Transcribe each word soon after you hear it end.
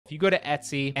if you go to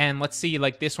Etsy and let's see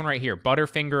like this one right here,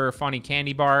 Butterfinger Funny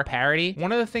Candy Bar Parody,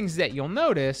 one of the things that you'll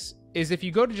notice is if you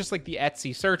go to just like the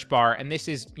Etsy search bar, and this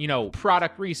is, you know,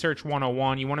 product research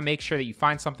 101, you want to make sure that you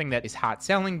find something that is hot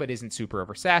selling but isn't super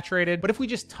oversaturated. But if we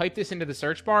just type this into the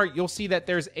search bar, you'll see that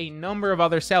there's a number of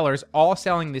other sellers all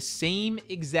selling the same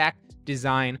exact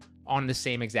design on the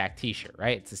same exact t-shirt,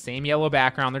 right? It's the same yellow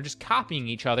background. They're just copying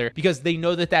each other because they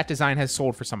know that that design has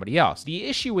sold for somebody else. The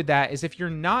issue with that is if you're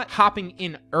not hopping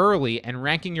in early and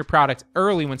ranking your product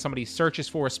early when somebody searches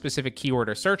for a specific keyword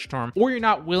or search term, or you're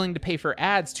not willing to pay for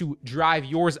ads to drive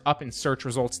yours up in search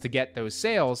results to get those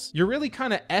sales, you're really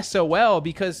kind of SOL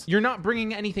because you're not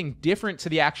bringing anything different to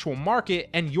the actual market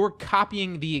and you're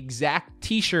copying the exact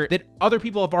t-shirt that other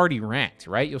people have already ranked,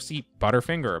 right? You'll see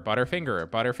Butterfinger, Butterfinger,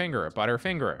 Butterfinger,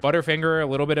 Butterfinger, Butterfinger, a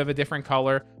little bit of a different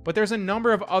color, but there's a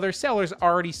number of other sellers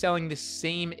already selling the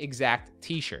same exact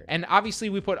t-shirt. And obviously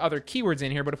we put other keywords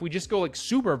in here, but if we just go like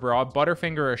super broad,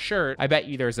 Butterfinger a shirt, I bet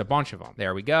you there's a bunch of them.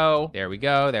 There we go, there we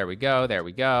go, there we go, there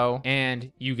we go,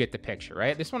 and you get the picture,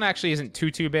 right? This one actually isn't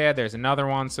too bad. There's another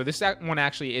one. So this one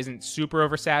actually isn't super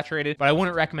oversaturated, but I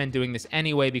wouldn't recommend doing this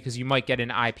anyway because you might get an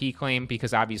IP claim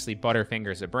because obviously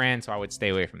Butterfinger is a brand, so I would stay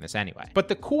away from this anyway. But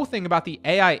the cool thing about the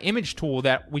AI image tool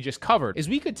that we just covered is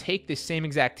we could take this same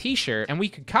exact t-shirt and we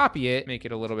could copy it, make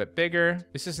it a little bit bigger.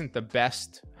 This isn't the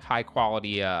best high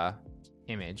quality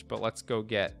image, but let's go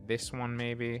get this one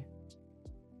maybe.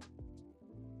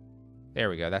 There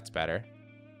we go, that's better.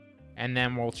 And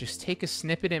then we'll just take a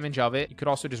snippet image of it. You could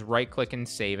also just right click and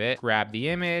save it, grab the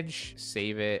image,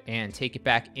 save it, and take it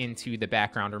back into the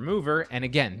background remover. And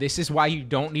again, this is why you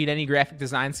don't need any graphic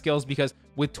design skills, because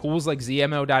with tools like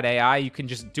ZMO.ai, you can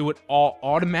just do it all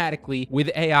automatically with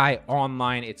AI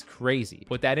online. It's crazy.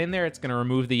 Put that in there, it's gonna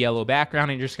remove the yellow background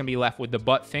and you're just gonna be left with the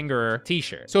Buttfinger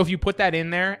t-shirt. So if you put that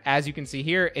in there, as you can see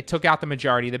here, it took out the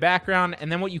majority of the background.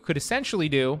 And then what you could essentially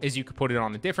do is you could put it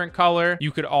on a different color.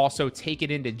 You could also take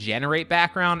it into generate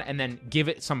background and then give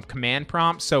it some command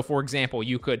prompts. So for example,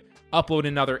 you could upload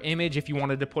another image if you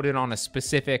wanted to put it on a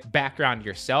specific background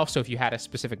yourself. So if you had a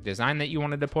specific design that you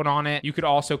wanted to put on it, you could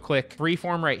also click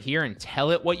freeform right here and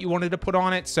tell it what you wanted to put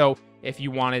on it. So if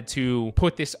you wanted to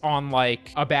put this on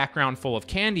like a background full of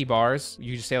candy bars,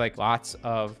 you just say like lots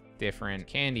of different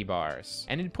candy bars,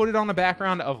 and then put it on a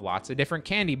background of lots of different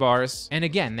candy bars. And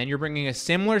again, then you're bringing a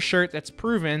similar shirt that's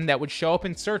proven, that would show up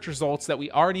in search results, that we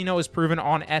already know is proven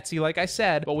on Etsy, like I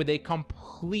said, but with a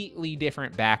completely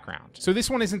different background. So this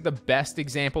one isn't the best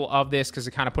example of this because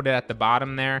I kind of put it at the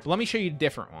bottom there, but let me show you a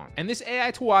different one. And this AI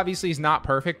tool obviously is not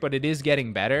perfect, but it is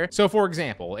getting better. So for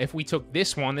example, if we took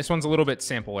this one's a little bit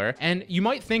simpler, and you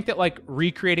might think that like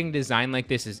recreating design like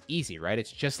this is easy, right?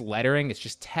 It's just lettering, it's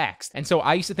just text. And so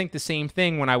I used to think the same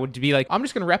thing when I would be like, I'm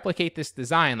just going to replicate this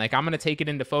design. Like I'm going to take it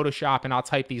into Photoshop and I'll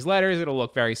type these letters. It'll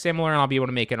look very similar and I'll be able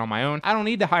to make it on my own. I don't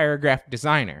need to hire a graphic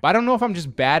designer. But I don't know if I'm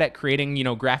just bad at creating, you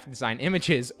know, graphic design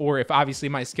images, or if obviously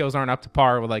my skills aren't up to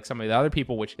par with like some of the other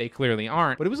people, which they clearly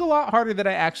aren't. But it was a lot harder than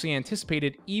I actually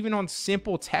anticipated, even on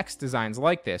simple text designs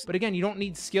like this. But again, you don't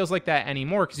need skills like that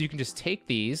anymore because you can just take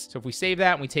these. So if we save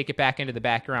that and we take it back into the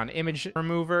background image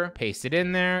remover, paste it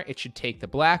in there, it should take the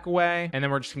black away. And then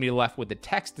we're just gonna be left with the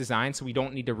text design. So we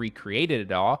don't need to recreate it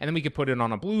at all. And then we could put it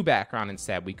on a blue background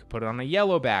instead. We could put it on a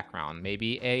yellow background,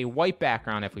 maybe a white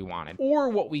background if we wanted. Or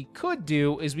what we could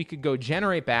do is we could go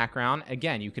generate background.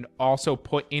 Again, you can also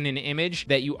put in an image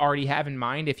that you already have in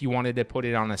mind if you wanted to put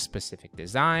it on a specific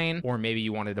design, or maybe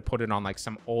you wanted to put it on like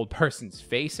some old person's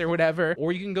face or whatever.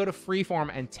 Or you can go to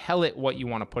freeform and tell it what you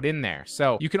want to put in there.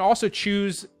 So you can also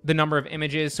choose the number of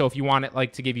images. So if you want it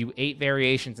like to give you 8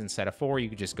 variations instead of 4, you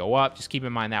could just go up. Just keep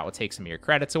in mind that will take some of your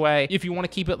credits away. If you want to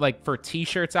keep it like for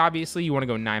t-shirts, obviously you want to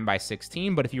go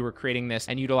 9:16, but if you were creating this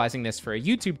and utilizing this for a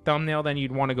YouTube thumbnail, then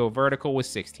you'd want to go vertical with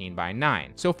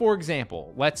 16:9. So for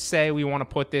example, let's say we want to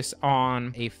put this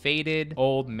on a faded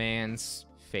old man's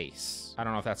face. I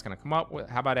don't know if that's going to come up with.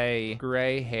 How about a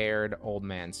gray-haired old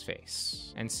man's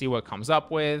face, and see what comes up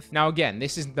with. Now again,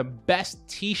 this isn't the best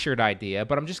t-shirt idea,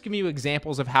 but I'm just giving you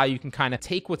examples of how you can kind of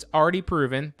take what's already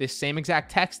proven, this same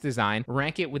exact text design,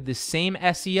 rank it with the same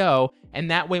SEO, and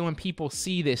that way when people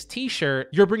see this t-shirt,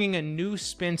 you're bringing a new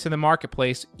spin to the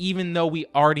marketplace, even though we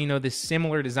already know this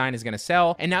similar design is going to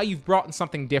sell. And now you've brought in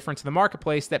something different to the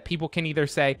marketplace that people can either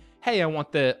say, hey, I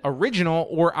want the original,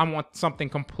 or I want something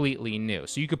completely new.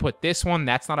 So you could put this one,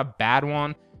 that's not a bad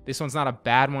one. This one's not a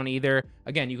bad one either.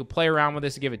 Again, you could play around with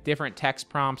this to give it different text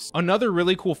prompts. Another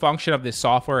really cool function of this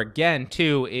software, again,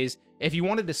 too, is If you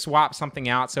wanted to swap something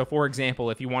out, so for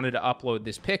example, if you wanted to upload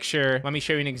this picture, let me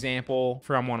show you an example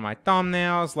from one of my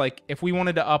thumbnails. Like if we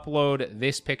wanted to upload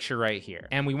this picture right here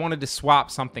and we wanted to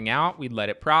swap something out, we'd let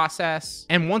it process.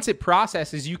 And once it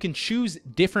processes, you can choose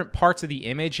different parts of the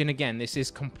image. And again, this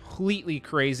is completely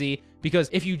crazy, because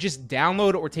if you just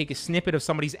download or take a snippet of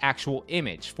somebody's actual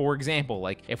image, for example,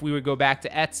 like if we would go back to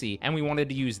Etsy and we wanted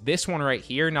to use this one right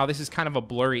here, now this is kind of a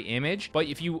blurry image, but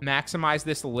if you maximize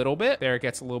this a little bit, there it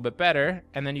gets a little bit better,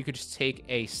 and then you could just take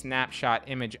a snapshot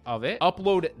image of it,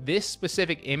 upload this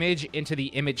specific image into the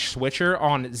image switcher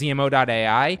on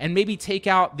ZMO.ai, and maybe take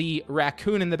out the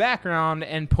raccoon in the background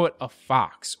and put a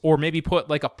fox, or maybe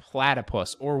put like a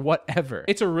platypus or whatever.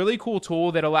 It's a really cool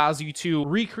tool that allows you to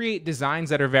recreate designs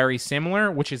that are very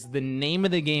similar, which is the name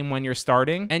of the game when you're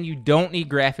starting, and you don't need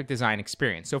graphic design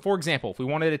experience. So for example, if we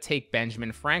wanted to take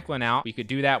Benjamin Franklin out, we could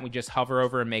do that. We just hover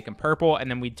over and make him purple, and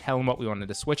then we'd tell him what we wanted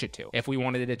to switch it to. If we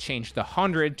wanted to change the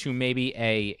 100 to maybe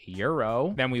a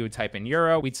euro, then we would type in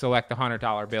euro. We'd select the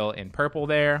 $100 bill in purple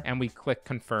there, and we click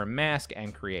confirm mask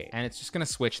and create. And it's just going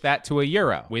to switch that to a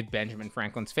euro with Benjamin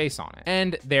Franklin's face on it.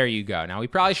 And there you go. Now we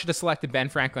probably should have selected Ben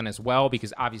Franklin as well,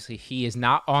 because obviously he is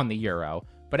not on the euro.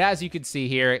 But as you can see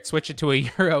here, it switched it to a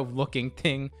euro looking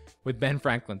thing with Ben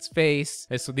Franklin's face.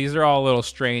 So these are all little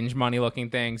strange money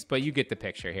looking things, but you get the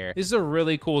picture here. This is a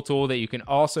really cool tool that you can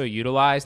also utilize.